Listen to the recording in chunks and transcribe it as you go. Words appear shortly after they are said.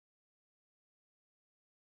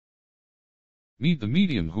Meet the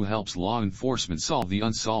medium who helps law enforcement solve the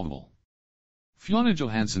unsolvable. Fiona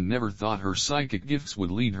Johansson never thought her psychic gifts would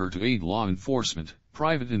lead her to aid law enforcement,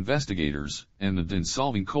 private investigators, and in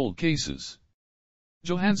solving cold cases.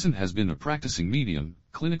 Johansson has been a practicing medium,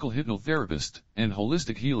 clinical hypnotherapist, and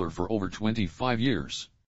holistic healer for over 25 years.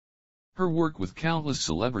 Her work with countless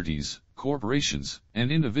celebrities, corporations,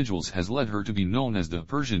 and individuals has led her to be known as the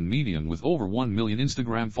Persian medium with over 1 million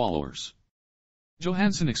Instagram followers.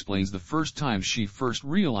 Johansson explains the first time she first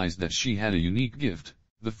realized that she had a unique gift.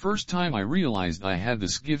 The first time I realized I had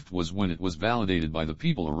this gift was when it was validated by the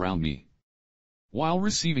people around me. While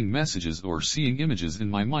receiving messages or seeing images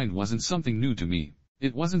in my mind wasn't something new to me,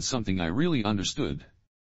 it wasn't something I really understood.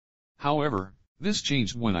 However, this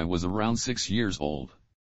changed when I was around 6 years old.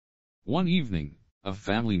 One evening, a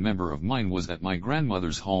family member of mine was at my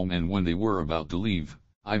grandmother's home, and when they were about to leave,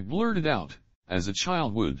 I blurted out, as a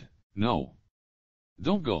child would, "No.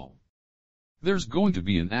 Don't go. There's going to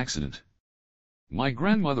be an accident." My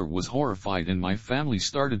grandmother was horrified, and my family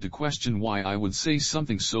started to question why I would say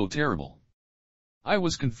something so terrible. I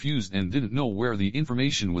was confused and didn't know where the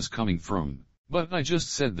information was coming from, but I just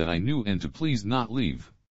said that I knew and to please not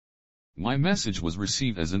leave. My message was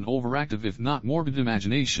received as an overactive if not morbid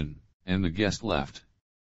imagination, and the guest left.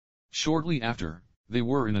 Shortly after, they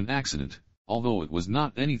were in an accident, although it was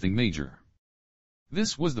not anything major.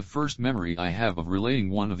 This was the first memory I have of relaying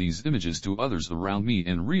one of these images to others around me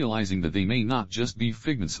and realizing that they may not just be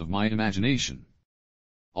figments of my imagination.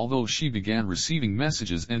 Although she began receiving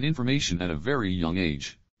messages and information at a very young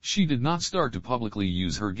age, she did not start to publicly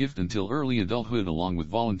use her gift until early adulthood, along with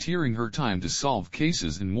volunteering her time to solve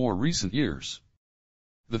cases in more recent years.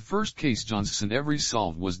 The first case Johansson ever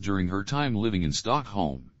solved was during her time living in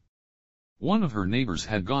Stockholm. One of her neighbors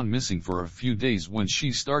had gone missing for a few days when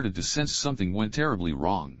she started to sense something went terribly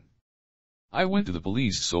wrong. I went to the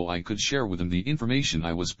police so I could share with them the information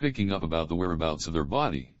I was picking up about the whereabouts of their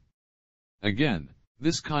body. Again,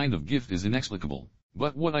 this kind of gift is inexplicable,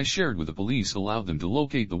 but what I shared with the police allowed them to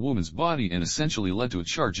locate the woman's body and essentially led to a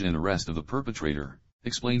charge and arrest of the perpetrator,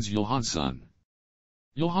 explains Johansson.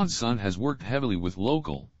 Johansson has worked heavily with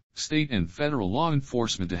local, state and federal law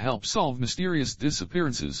enforcement to help solve mysterious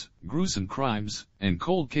disappearances, gruesome crimes, and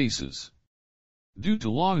cold cases. Due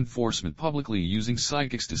to law enforcement publicly using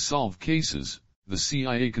psychics to solve cases, the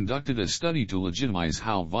CIA conducted a study to legitimize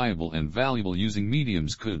how viable and valuable using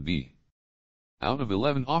mediums could be. Out of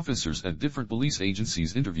 11 officers at different police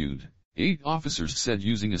agencies interviewed, 8 officers said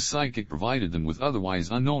using a psychic provided them with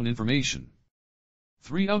otherwise unknown information.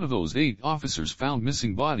 3 out of those 8 officers found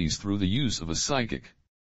missing bodies through the use of a psychic.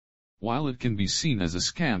 While it can be seen as a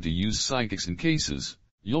scam to use psychics in cases,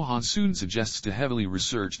 Johansson suggests to heavily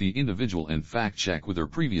research the individual and fact-check with her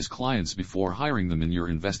previous clients before hiring them in your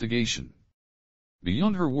investigation.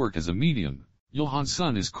 Beyond her work as a medium,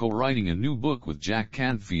 Johansson is co-writing a new book with Jack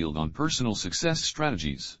Canfield on personal success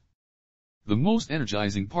strategies. The most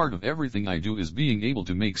energizing part of everything I do is being able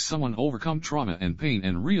to make someone overcome trauma and pain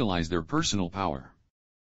and realize their personal power.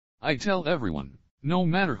 I tell everyone, no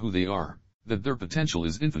matter who they are, that their potential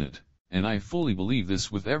is infinite, and I fully believe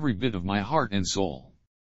this with every bit of my heart and soul.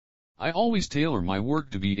 I always tailor my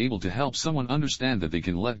work to be able to help someone understand that they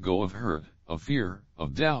can let go of hurt, of fear,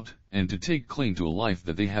 of doubt, and to take claim to a life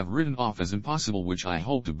that they have written off as impossible, which I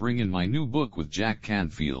hope to bring in my new book with Jack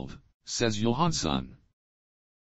Canfield, says Johansson.